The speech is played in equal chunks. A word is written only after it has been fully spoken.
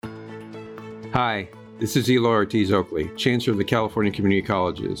Hi, this is Eloy Ortiz Oakley, Chancellor of the California Community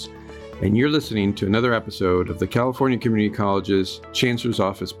Colleges, and you're listening to another episode of the California Community Colleges Chancellor's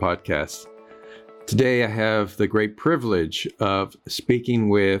Office podcast. Today I have the great privilege of speaking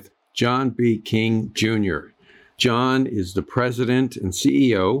with John B. King Jr. John is the president and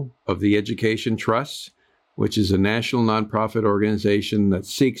CEO of the Education Trust, which is a national nonprofit organization that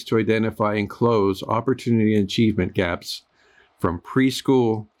seeks to identify and close opportunity and achievement gaps from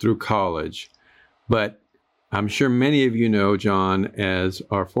preschool through college. But I'm sure many of you know John as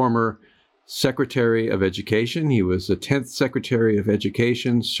our former Secretary of Education. He was the 10th Secretary of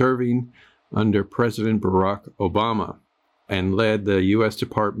Education, serving under President Barack Obama, and led the U.S.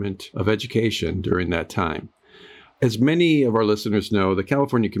 Department of Education during that time. As many of our listeners know, the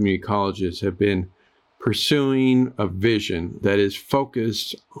California Community Colleges have been pursuing a vision that is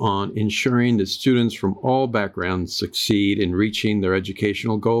focused on ensuring that students from all backgrounds succeed in reaching their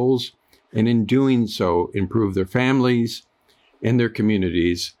educational goals, and in doing so, improve their families and their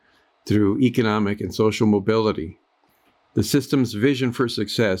communities through economic and social mobility. The system's vision for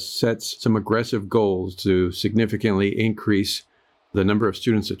success sets some aggressive goals to significantly increase the number of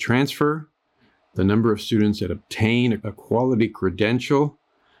students that transfer, the number of students that obtain a quality credential,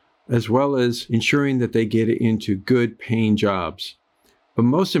 as well as ensuring that they get into good paying jobs. But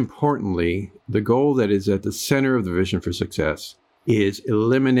most importantly, the goal that is at the center of the vision for success is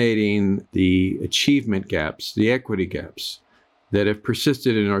eliminating the achievement gaps, the equity gaps that have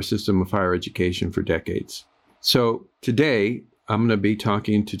persisted in our system of higher education for decades. So today, I'm going to be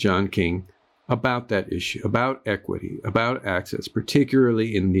talking to John King about that issue, about equity, about access,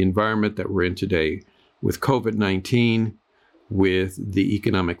 particularly in the environment that we're in today with COVID-19, with the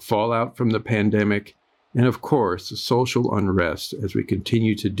economic fallout from the pandemic, and of course, the social unrest as we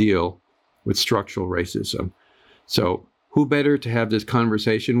continue to deal with structural racism. So who better to have this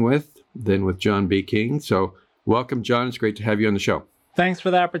conversation with than with John B. King? So welcome, John. It's great to have you on the show. Thanks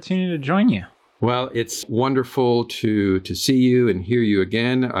for the opportunity to join you. Well, it's wonderful to see you and hear you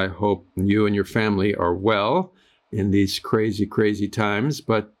again. I hope you and your family are well in these crazy, crazy times.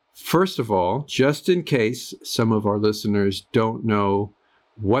 But first of all, just in case some of our listeners don't know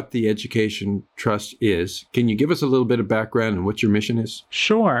what the Education Trust is, can you give us a little bit of background on what your mission is?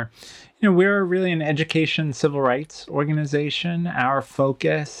 Sure. We're really an education civil rights organization. Our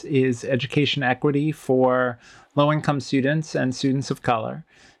focus is education equity for low-income students and students of color.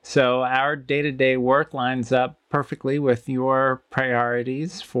 So our day-to-day work lines up perfectly with your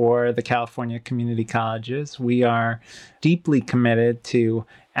priorities for the California Community Colleges. We are deeply committed to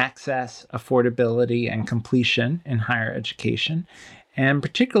access, affordability, and completion in higher education, and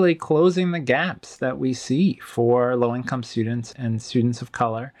particularly closing the gaps that we see for low-income students and students of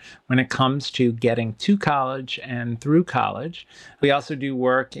color when it comes to getting to college and through college. We also do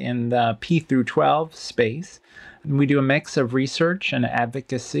work in the P through 12 space. We do a mix of research and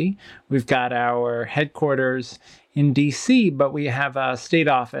advocacy. We've got our headquarters in D.C., but we have a state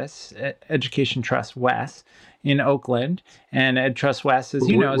office, Education Trust West, in Oakland. And Ed Trust West, as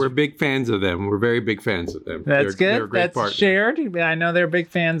you know... We're big fans of them. We're very big fans of them. That's good. They're a great That's partner. Shared. I know they're big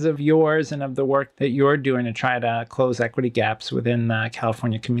fans of yours and of the work that you're doing to try to close equity gaps within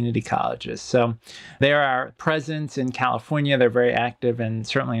California community colleges. So they're our presence in California. They're very active and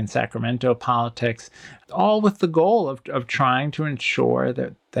certainly in Sacramento politics, all with the goal of trying to ensure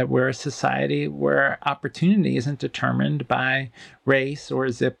that we're a society where opportunity isn't determined by race or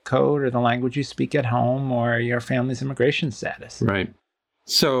zip code or the language you speak at home or your family's immigration status. Right.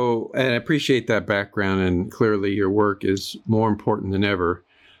 So, and I appreciate that background, and clearly your work is more important than ever.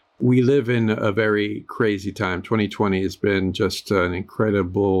 We live in a very crazy time. 2020 has been just an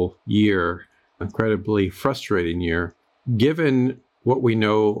incredible year, incredibly frustrating year. Given what we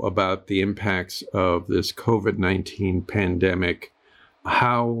know about the impacts of this COVID-19 pandemic,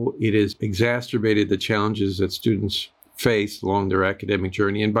 how it has exacerbated the challenges that students face along their academic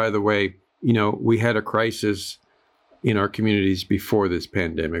journey. And by the way, we had a crisis in our communities before this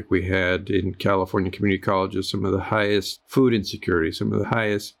pandemic. We had in California community colleges some of the highest food insecurity, some of the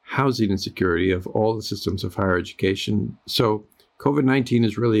highest housing insecurity of all the systems of higher education. So COVID-19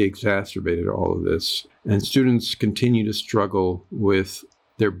 has really exacerbated all of this, and students continue to struggle with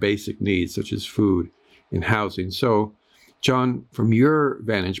their basic needs, such as food and housing. So, John, from your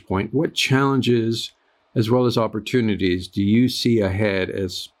vantage point, what challenges as well as opportunities do you see ahead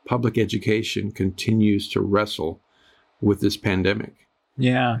as public education continues to wrestle with this pandemic?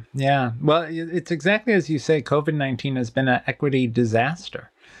 Yeah. Well, it's exactly as you say. COVID-19 has been an equity disaster.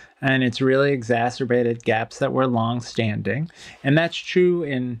 And it's really exacerbated gaps that were long-standing. And that's true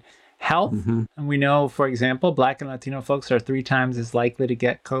in Health, and we know, for example, Black and Latino folks are 3 times as likely to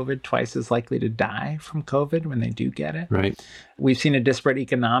get COVID, twice as likely to die from COVID when they do get it. Right. We've seen a disparate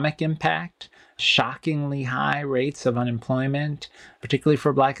economic impact, shockingly high rates of unemployment, particularly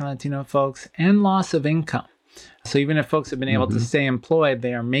for Black and Latino folks, and loss of income. So even if folks have been able to stay employed,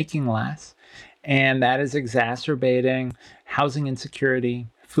 they are making less. And that is exacerbating housing insecurity,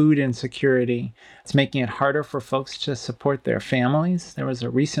 food insecurity. It's making it harder for folks to support their families. There was a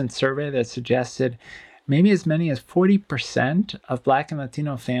recent survey that suggested maybe as many as 40% of Black and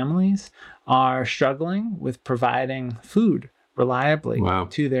Latino families are struggling with providing food reliably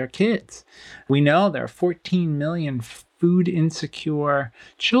to their kids. We know there are 14 million food insecure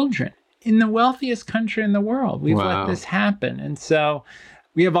children in the wealthiest country in the world. We've let this happen. And so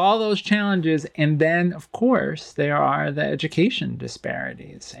we have all those challenges. And then, of course, there are the education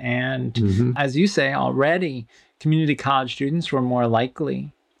disparities. And as you say, already community college students were more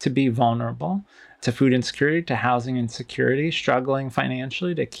likely to be vulnerable to food insecurity, to housing insecurity, struggling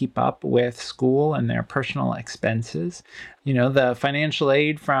financially to keep up with school and their personal expenses. You know, the financial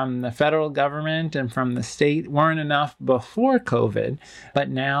aid from the federal government and from the state weren't enough before COVID, but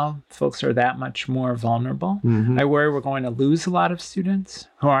now folks are that much more vulnerable. I worry we're going to lose a lot of students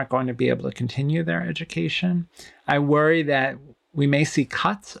who aren't going to be able to continue their education. I worry that we may see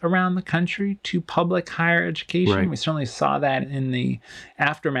cuts around the country to public higher education. We certainly saw that in the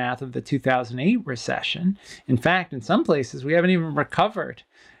aftermath of the 2008 recession. In fact, in some places, we haven't even recovered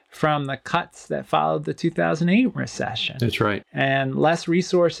from the cuts that followed the 2008 recession. That's right. And less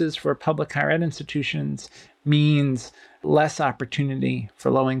resources for public higher ed institutions means less opportunity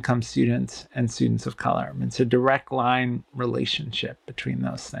for low-income students and students of color. It's a direct line relationship between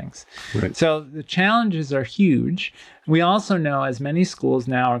those things. So the challenges are huge. We also know as many schools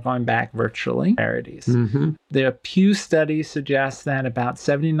now are going back virtually. The Pew study suggests that about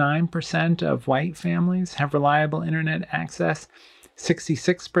 79% of white families have reliable internet access,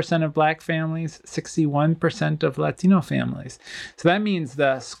 66% of Black families, 61% of Latino families. So that means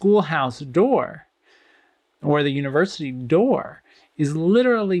the schoolhouse door or the university door is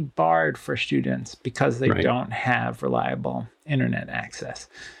literally barred for students because they don't have reliable internet access.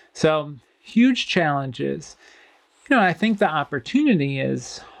 So huge challenges. You know, I think the opportunity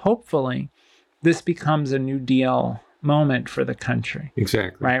is hopefully this becomes a New Deal moment for the country.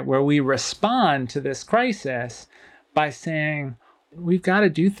 Exactly. Right? Where we respond to this crisis by saying, we've got to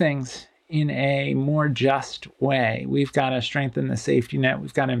do things in a more just way. We've got to strengthen the safety net.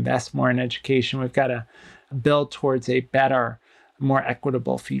 We've got to invest more in education. We've got to build towards a better, more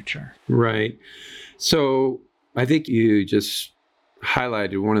equitable future. Right. So I think you just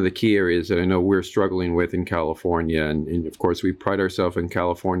highlighted one of the key areas that I know we're struggling with in California. And of course, we pride ourselves in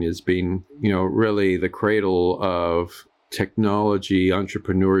California as being, you know, really the cradle of technology,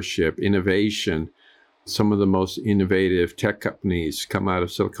 entrepreneurship, innovation. Some of the most innovative tech companies come out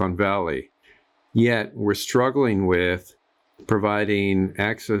of Silicon Valley. Yet we're struggling with providing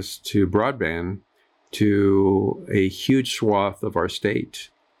access to broadband to a huge swath of our state.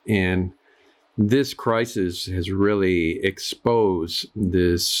 And this crisis has really exposed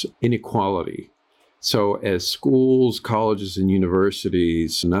this inequality. So as schools, colleges, and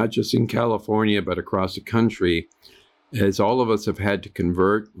universities, not just in California, but across the country, as all of us have had to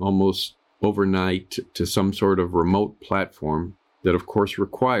convert almost overnight to some sort of remote platform that, of course,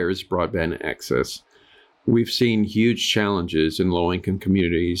 requires broadband access, we've seen huge challenges in low-income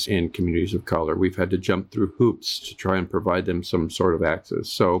communities and communities of color. We've had to jump through hoops to try and provide them some sort of access.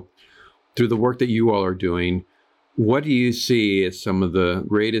 So through the work that you all are doing, what do you see as some of the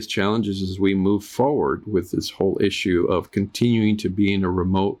greatest challenges as we move forward with this whole issue of continuing to be in a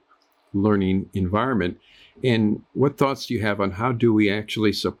remote learning environment? And what thoughts do you have on how do we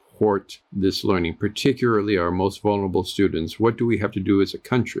actually support this learning, particularly our most vulnerable students? What do we have to do as a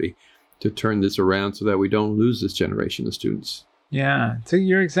country to turn this around so that we don't lose this generation of students? Yeah, so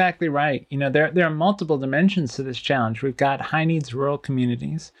you're exactly right. You know, there are multiple dimensions to this challenge. We've got high needs rural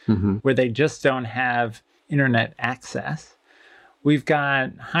communities where they just don't have internet access. We've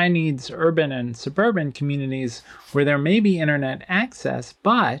got high needs urban and suburban communities where there may be internet access,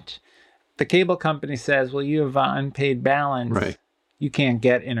 but the cable company says, well, you have unpaid balance. Right. You can't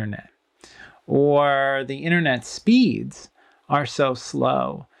get internet. Or the internet speeds are so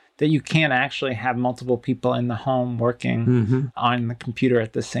slow that you can't actually have multiple people in the home working on the computer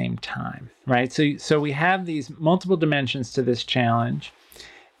at the same time, right? So we have these multiple dimensions to this challenge.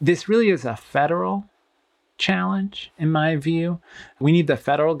 This really is a federal challenge, in my view. We need the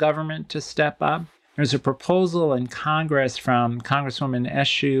federal government to step up. There's a proposal in Congress from Congresswoman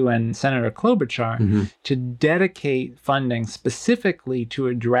Eshoo and Senator Klobuchar to dedicate funding specifically to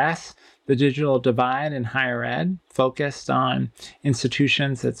address the digital divide in higher ed, focused on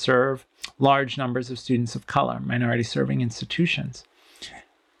institutions that serve large numbers of students of color, minority-serving institutions.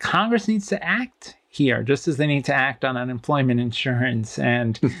 Congress needs to act here, just as they need to act on unemployment insurance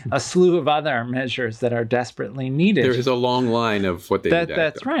and a slew of other measures that are desperately needed. There is a long line of what they need to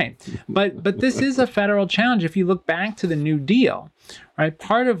That's act on. right. But this is a federal challenge. If you look back to the New Deal, right?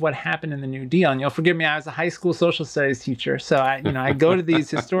 Part of what happened in the New Deal, and you'll forgive me, I was a high school social studies teacher, so I go to these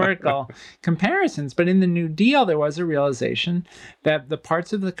historical comparisons. But in the New Deal, there was a realization that the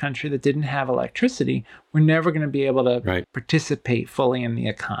parts of the country that didn't have electricity were never going to be able to participate fully in the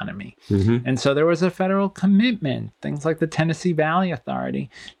economy. And so there was a federal commitment, things like the Tennessee Valley Authority,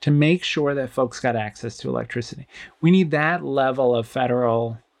 to make sure that folks got access to electricity. We need that level of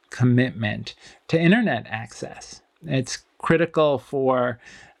federal commitment to internet access. It's critical for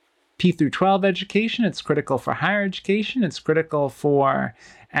P through 12 education. It's critical for higher education. It's critical for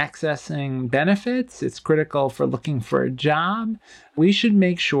accessing benefits. It's critical for looking for a job. We should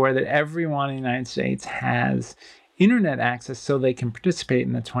make sure that everyone in the United States has internet access so they can participate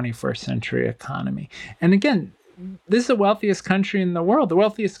in the 21st century economy. And again, this is the wealthiest country in the world, the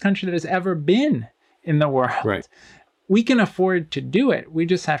wealthiest country that has ever been in the world. Right. We can afford to do it. We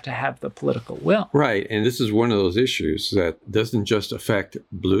just have to have the political will. Right. And this is one of those issues that doesn't just affect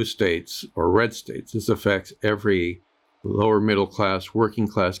blue states or red states. This affects every lower middle class, working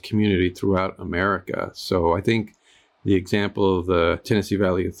class community throughout America. So I think the example of the Tennessee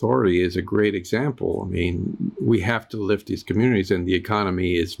Valley Authority is a great example. I mean, we have to lift these communities, and the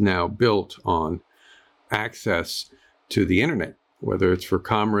economy is now built on access to the internet, whether it's for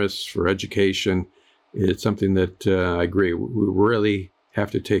commerce, for education. It's something that I agree, we really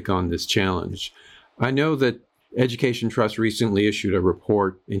have to take on this challenge. I know that Education Trust recently issued a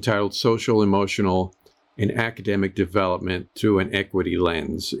report entitled Social, Emotional, and Academic Development Through an Equity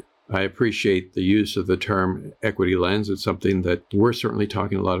Lens. I appreciate the use of the term equity lens. It's something that we're certainly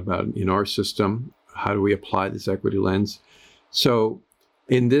talking a lot about in our system. How do we apply this equity lens? So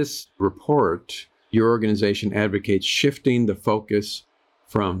in this report, your organization advocates shifting the focus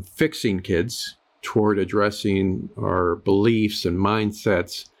from fixing kids toward addressing our beliefs and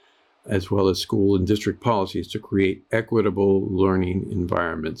mindsets, as well as school and district policies to create equitable learning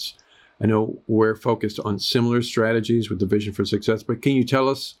environments. I know we're focused on similar strategies with the Vision for Success, but can you tell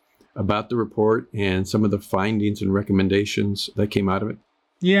us about the report and some of the findings and recommendations that came out of it?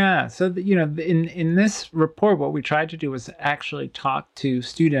 Yeah. So, in this report, what we tried to do was actually talk to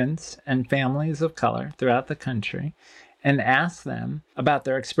students and families of color throughout the country and ask them about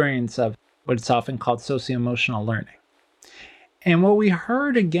their experience of what's often called socio-emotional learning. And what we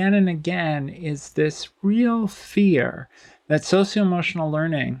heard again and again is this real fear that socio-emotional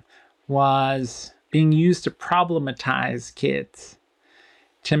learning was being used to problematize kids,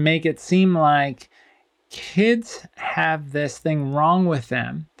 to make it seem like kids have this thing wrong with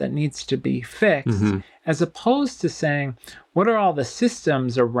them that needs to be fixed, as opposed to saying, what are all the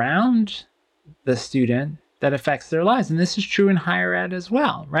systems around the student that affects their lives? And this is true in higher ed as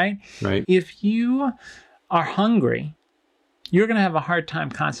well, right? Right. If you are hungry, you're going to have a hard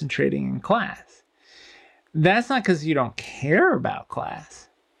time concentrating in class. That's not because you don't care about class.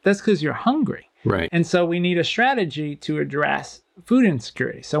 That's because you're hungry. Right. And so we need a strategy to address food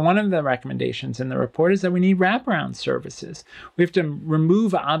insecurity. So one of the recommendations in the report is that we need wraparound services. We have to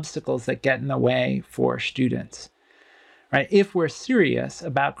remove obstacles that get in the way for students, right? If we're serious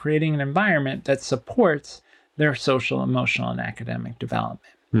about creating an environment that supports their social, emotional, and academic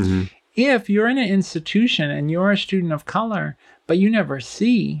development. If you're in an institution and you're a student of color, but you never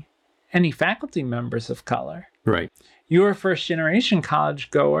see any faculty members of color, Right. you're a first-generation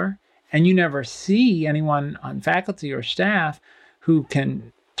college goer, and you never see anyone on faculty or staff who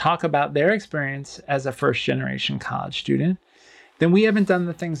can talk about their experience as a first-generation college student, then we haven't done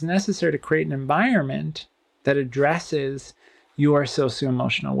the things necessary to create an environment that addresses your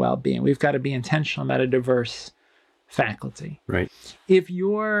socio-emotional well-being. We've got to be intentional about a diverse faculty. Right. If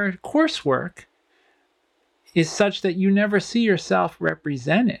your coursework is such that you never see yourself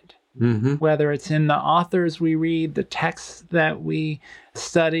represented, whether it's in the authors we read, the texts that we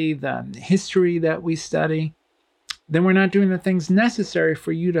study, the history that we study, then we're not doing the things necessary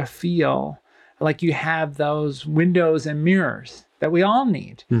for you to feel like you have those windows and mirrors that we all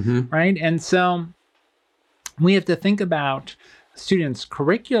need, right? And so we have to think about students'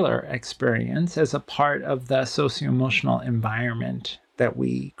 curricular experience as a part of the socio-emotional environment that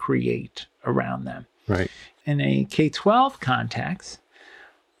we create around them. Right. In a K-12 context,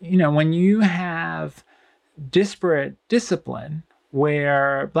 when you have disparate discipline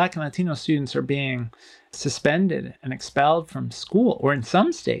where Black and Latino students are being suspended and expelled from school, or in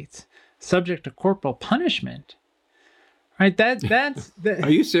some states, subject to corporal punishment, right? That's Are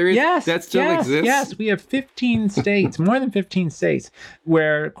you serious? Yes. That still exists? Yes, we have 15 states, more than 15 states,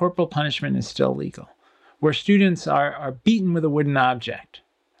 where corporal punishment is still legal, where students are beaten with a wooden object,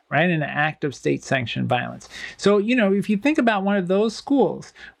 right? In an act of state-sanctioned violence. So, if you think about one of those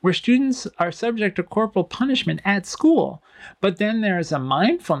schools where students are subject to corporal punishment at school, but then there's a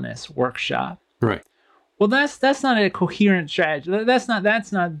mindfulness workshop. Right. Well, that's not a coherent strategy. That's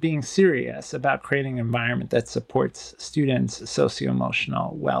not being serious about creating an environment that supports students'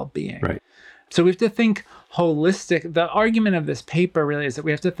 socio-emotional well-being. Right. So we have to think holistic. The argument of this paper really is that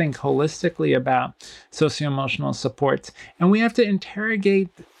we have to think holistically about socio-emotional supports, and we have to interrogate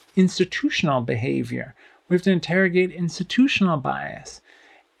institutional behavior. We have to interrogate institutional bias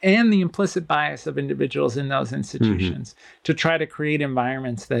and the implicit bias of individuals in those institutions to try to create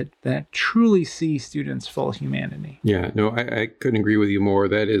environments that truly see students' full humanity. Yeah, no, I couldn't agree with you more.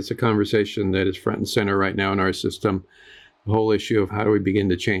 That is a conversation that is front and center right now in our system. The whole issue of how do we begin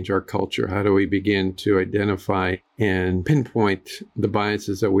to change our culture? How do we begin to identify and pinpoint the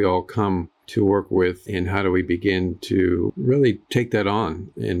biases that we all come to work with? And how do we begin to really take that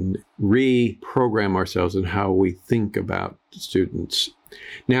on and reprogram ourselves in how we think about students?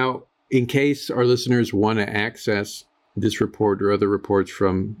 Now, in case our listeners want to access this report or other reports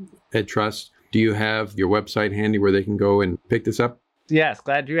from EdTrust, do you have your website handy where they can go and pick this up? Yes,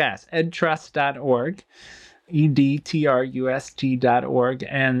 glad you asked. edtrust.org. edtrust.org,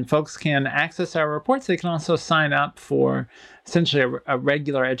 and folks can access our reports. They can also sign up for essentially a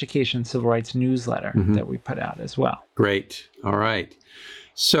regular education civil rights newsletter that we put out as well. Great. All right.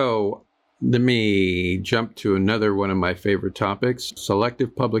 So let me jump to another one of my favorite topics,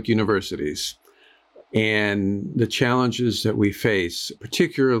 selective public universities and the challenges that we face,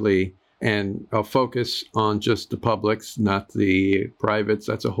 particularly, and I'll focus on just the publics, not the privates.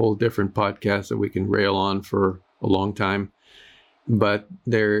 That's a whole different podcast that we can rail on for a long time. But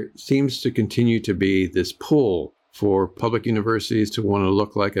there seems to continue to be this pull for public universities to want to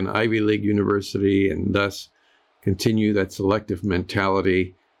look like an Ivy League university and thus continue that selective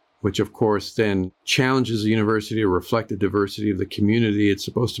mentality, which of course then challenges the university to reflect the diversity of the community it's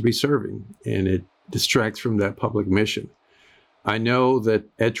supposed to be serving, and it distracts from that public mission. I know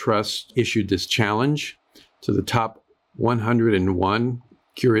that EdTrust issued this challenge to the top 101.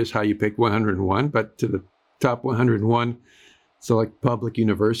 Curious how you picked 101, but to the top 101 select public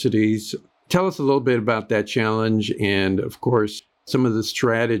universities. Tell us a little bit about that challenge and, of course, some of the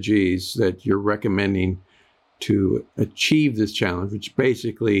strategies that you're recommending to achieve this challenge, which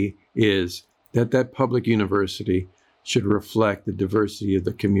basically is that public university should reflect the diversity of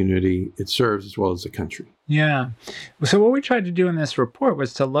the community it serves as well as the country. Yeah. So what we tried to do in this report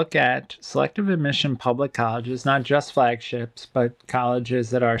was to look at selective admission public colleges, not just flagships, but colleges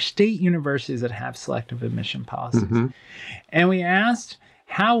that are state universities that have selective admission policies. And we asked,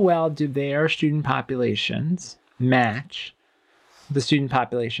 how well do their student populations match the student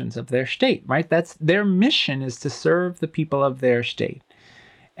populations of their state, right? That's their mission, is to serve the people of their state.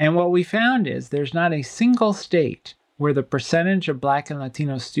 And what we found is there's not a single state where the percentage of Black and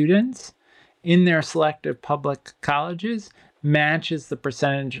Latino students in their selective public colleges matches the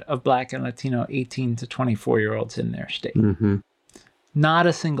percentage of Black and Latino 18 to 24-year-olds in their state. Not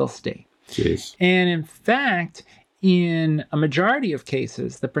a single state. Jeez. And in fact, in a majority of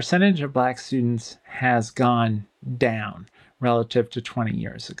cases, the percentage of Black students has gone down relative to 20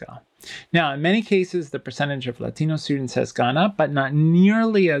 years ago. Now, in many cases, the percentage of Latino students has gone up, but not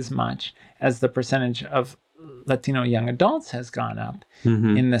nearly as much as the percentage of Latino young adults has gone up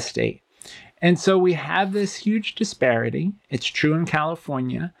in the state. And so we have this huge disparity. It's true in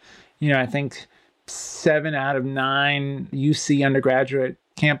California. I think 7 out of 9 UC undergraduate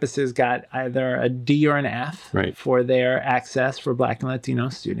campuses got either a D or an F for their access for Black and Latino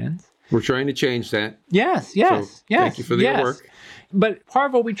students. We're trying to change that. Yes. Thank you for the work. But part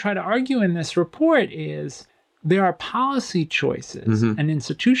of what we try to argue in this report is there are policy choices and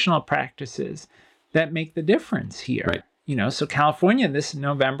institutional practices that make the difference here. Right. So California this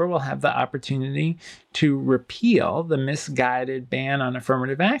November will have the opportunity to repeal the misguided ban on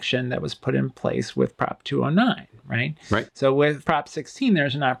affirmative action that was put in place with Prop 209, right? Right. So with Prop 16,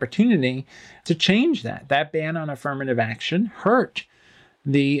 there's an opportunity to change that. That ban on affirmative action hurt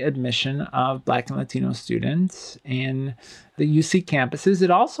the admission of Black and Latino students in the UC campuses.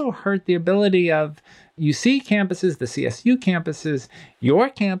 It also hurt the ability of UC campuses, the CSU campuses, your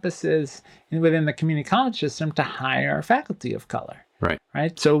campuses, and within the community college system to hire faculty of color.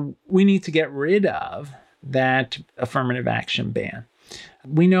 Right. So we need to get rid of that affirmative action ban.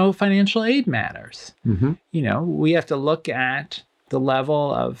 We know financial aid matters. We have to look at the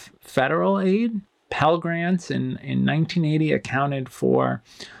level of federal aid. Pell Grants in 1980 accounted for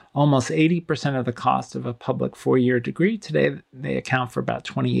almost 80% of the cost of a public four-year degree. Today, they account for about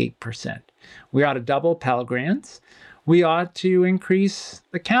 28%. We ought to double Pell Grants. We ought to increase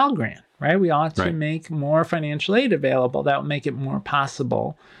the Cal Grant, right? We ought to make more financial aid available. That will make it more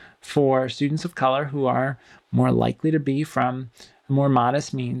possible for students of color who are more likely to be from more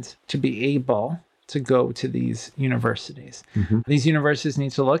modest means to be able to go to these universities. These universities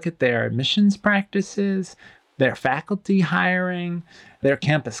need to look at their admissions practices, their faculty hiring, their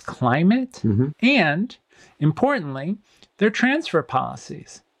campus climate, and importantly, their transfer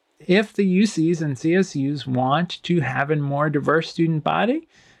policies. If the UCs and CSUs want to have a more diverse student body,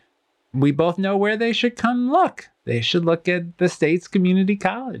 we both know where they should come look. They should look at the state's community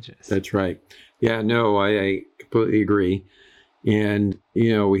colleges. That's right. Yeah, no, I completely agree. And,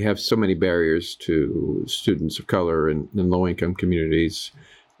 we have so many barriers to students of color and low-income communities.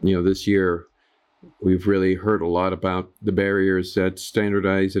 This year, we've really heard a lot about the barriers that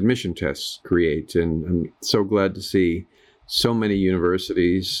standardized admission tests create. And I'm so glad to see so many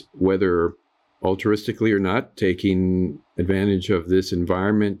universities, whether altruistically or not, taking advantage of this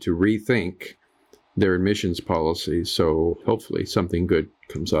environment to rethink their admissions policies. So hopefully something good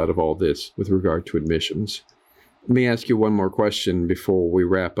comes out of all this with regard to admissions. Let me ask you one more question before we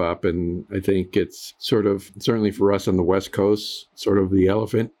wrap up. And I think it's certainly for us on the West Coast, sort of the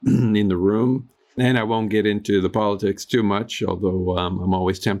elephant in the room. And I won't get into the politics too much, although I'm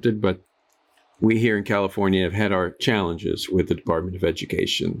always tempted. But we here in California have had our challenges with the Department of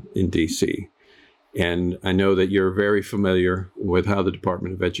Education in D.C. And I know that you're very familiar with how the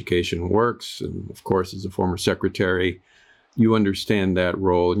Department of Education works. And of course, as a former secretary, you understand that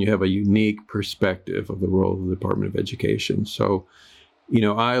role and you have a unique perspective of the role of the Department of Education. So,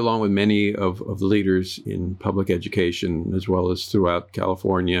 I, along with many of the leaders in public education, as well as throughout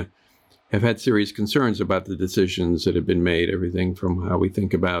California, have had serious concerns about the decisions that have been made, everything from how we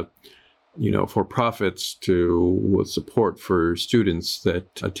think about, for profits to support for students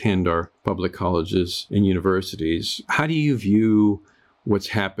that attend our public colleges and universities. How do you view what's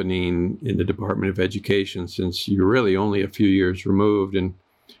happening in the Department of Education, since you're really only a few years removed? And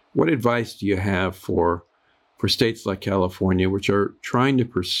what advice do you have for states like California, which are trying to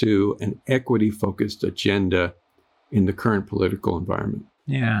pursue an equity-focused agenda in the current political environment?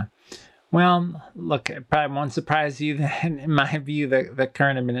 Yeah. Well, look, it probably won't surprise you that, in my view, the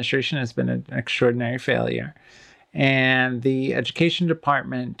current administration has been an extraordinary failure. And the education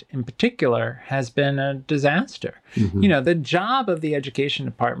department in particular has been a disaster. The job of the education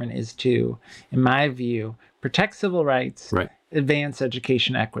department is to, in my view, protect civil rights, advance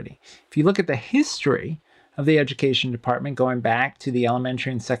education equity. If you look at the history of the education department, going back to the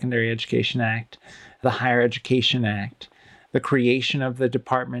Elementary and Secondary Education Act, the Higher Education Act, the creation of the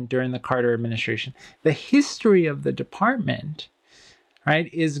department during the Carter administration, the history of the department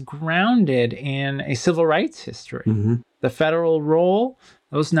is grounded in a civil rights history. The federal role,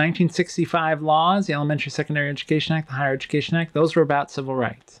 those 1965 laws, the Elementary Secondary Education Act, the Higher Education Act, those were about civil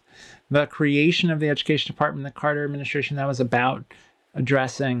rights. The creation of the Education Department in the Carter administration, that was about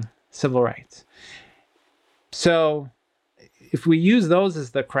addressing civil rights. So if we use those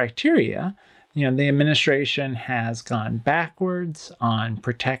as the criteria, the administration has gone backwards on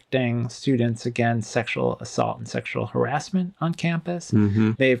protecting students against sexual assault and sexual harassment on campus.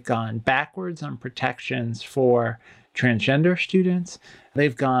 They've gone backwards on protections for transgender students.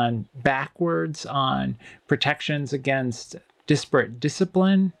 They've gone backwards on protections against disparate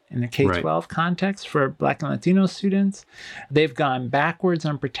discipline in the K-12 context for Black and Latino students. They've gone backwards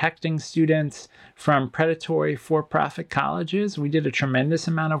on protecting students from predatory for-profit colleges. We did a tremendous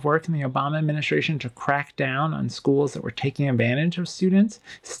amount of work in the Obama administration to crack down on schools that were taking advantage of students,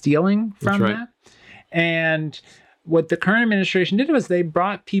 stealing from them. And what the current administration did was they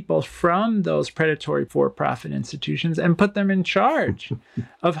brought people from those predatory for-profit institutions and put them in charge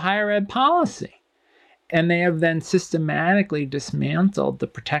of higher ed policy. And they have then systematically dismantled the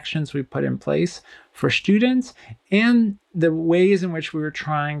protections we put in place for students and the ways in which we were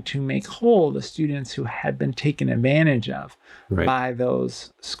trying to make whole the students who had been taken advantage of by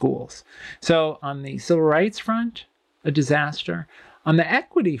those schools. So on the civil rights front, a disaster. On the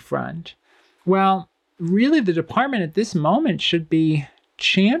equity front, well, really the department at this moment should be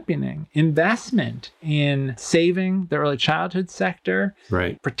championing investment in saving the early childhood sector,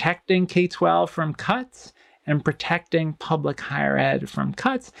 protecting K-12 from cuts, and protecting public higher ed from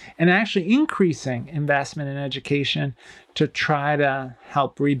cuts and actually increasing investment in education to try to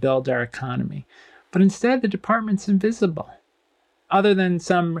help rebuild our economy. But instead, the department's invisible. Other than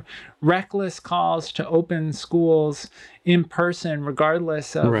some reckless calls to open schools in person,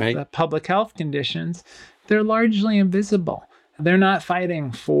 regardless of the public health conditions, they're largely invisible. They're not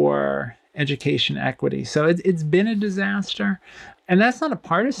fighting for education equity. So it's been a disaster. And that's not a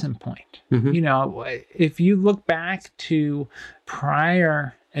partisan point. If you look back to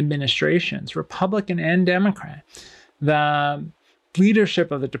prior administrations, Republican and Democrat, the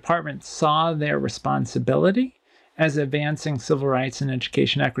leadership of the department saw their responsibility as advancing civil rights and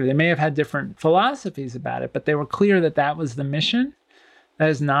education equity. They may have had different philosophies about it, but they were clear that that was the mission. That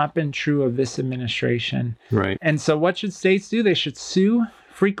has not been true of this administration. Right. And so what should states do? They should sue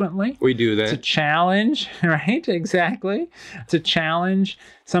frequently. We do that. To challenge, right? Exactly. To challenge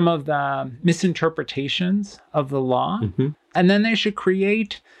some of the misinterpretations of the law. And then they should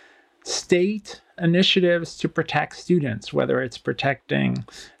create state initiatives to protect students, whether it's protecting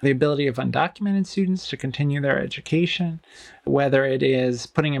the ability of undocumented students to continue their education, whether it is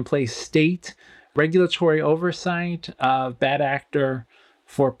putting in place state regulatory oversight of bad actor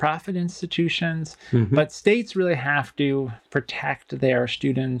for-profit institutions. But states really have to protect their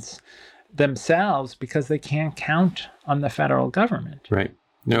students themselves because they can't count on the federal government. Right.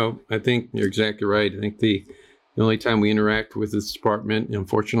 No, I think you're exactly right. I think the only time we interact with this department,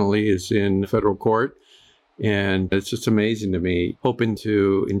 unfortunately, is in federal court. And it's just amazing to me. Hoping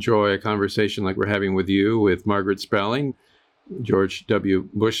to enjoy a conversation like we're having with you, with Margaret Spelling, George W.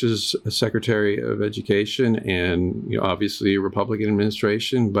 Bush's Secretary of Education, and obviously a Republican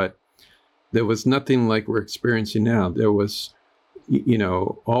administration. But there was nothing like we're experiencing now. There was,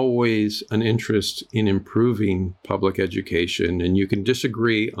 always an interest in improving public education. And you can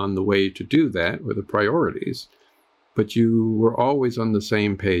disagree on the way to do that or the priorities. But you were always on the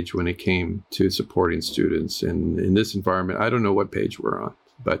same page when it came to supporting students. And in this environment, I don't know what page we're on.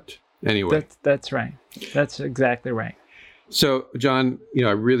 But anyway. That's right. That's exactly right. So, John, I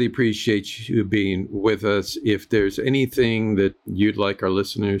really appreciate you being with us. If there's anything that you'd like our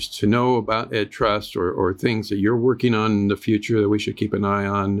listeners to know about EdTrust or things that you're working on in the future that we should keep an eye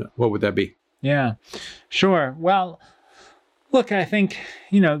on, what would that be? Yeah, sure. Well, look, I think,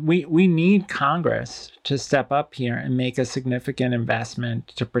 we need Congress to step up here and make a significant investment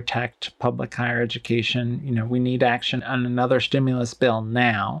to protect public higher education. We need action on another stimulus bill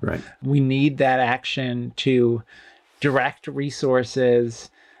now. Right. We need that action to direct resources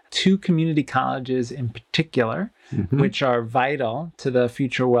to community colleges in particular, which are vital to the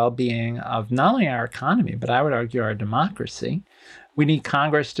future well-being of not only our economy, but I would argue our democracy. We need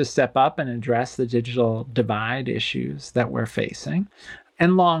Congress to step up and address the digital divide issues that we're facing.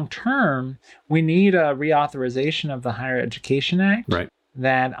 And long term, we need a reauthorization of the Higher Education Act. Right.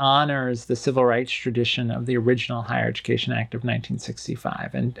 That honors the civil rights tradition of the original Higher Education Act of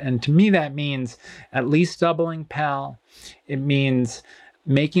 1965. And to me, that means at least doubling Pell. It means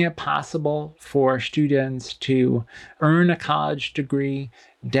making it possible for students to earn a college degree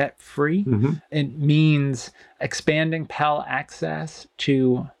debt-free. It means expanding Pell access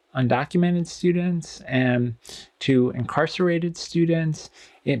to undocumented students and to incarcerated students.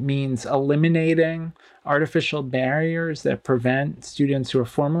 It means eliminating artificial barriers that prevent students who are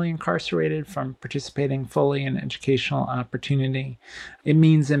formerly incarcerated from participating fully in educational opportunity. It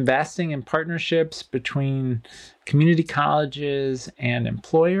means investing in partnerships between community colleges and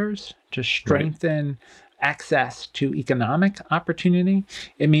employers to strengthen access to economic opportunity.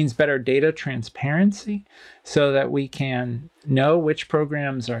 It means better data transparency so that we can know which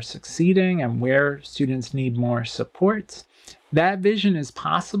programs are succeeding and where students need more supports. That vision is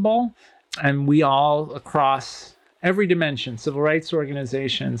possible, and we all across every dimension, civil rights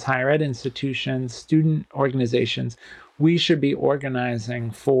organizations, higher ed institutions, student organizations, we should be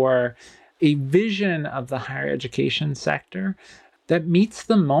organizing for a vision of the higher education sector that meets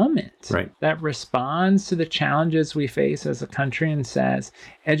the moment, that responds to the challenges we face as a country and says,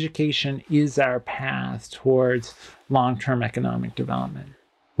 education is our path towards long-term economic development.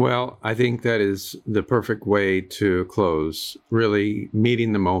 Well, I think that is the perfect way to close, really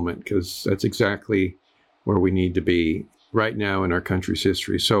meeting the moment, because that's exactly where we need to be right now in our country's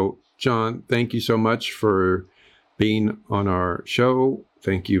history. So, John, thank you so much for being on our show.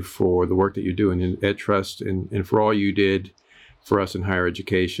 Thank you for the work that you're doing in EdTrust and for all you did for us in higher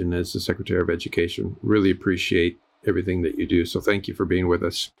education as the Secretary of Education. Really appreciate everything that you do. So thank you for being with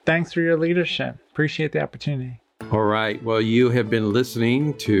us. Thanks for your leadership. Appreciate the opportunity. All right. Well, you have been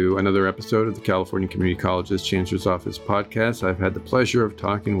listening to another episode of the California Community Colleges Chancellor's Office podcast. I've had the pleasure of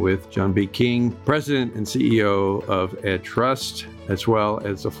talking with John B. King, President and CEO of EdTrust, as well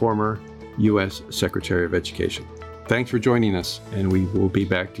as the former U.S. Secretary of Education. Thanks for joining us, and we will be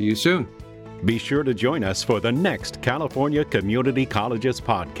back to you soon. Be sure to join us for the next California Community Colleges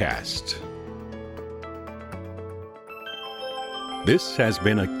podcast. This has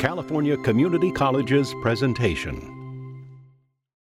been a California Community Colleges presentation.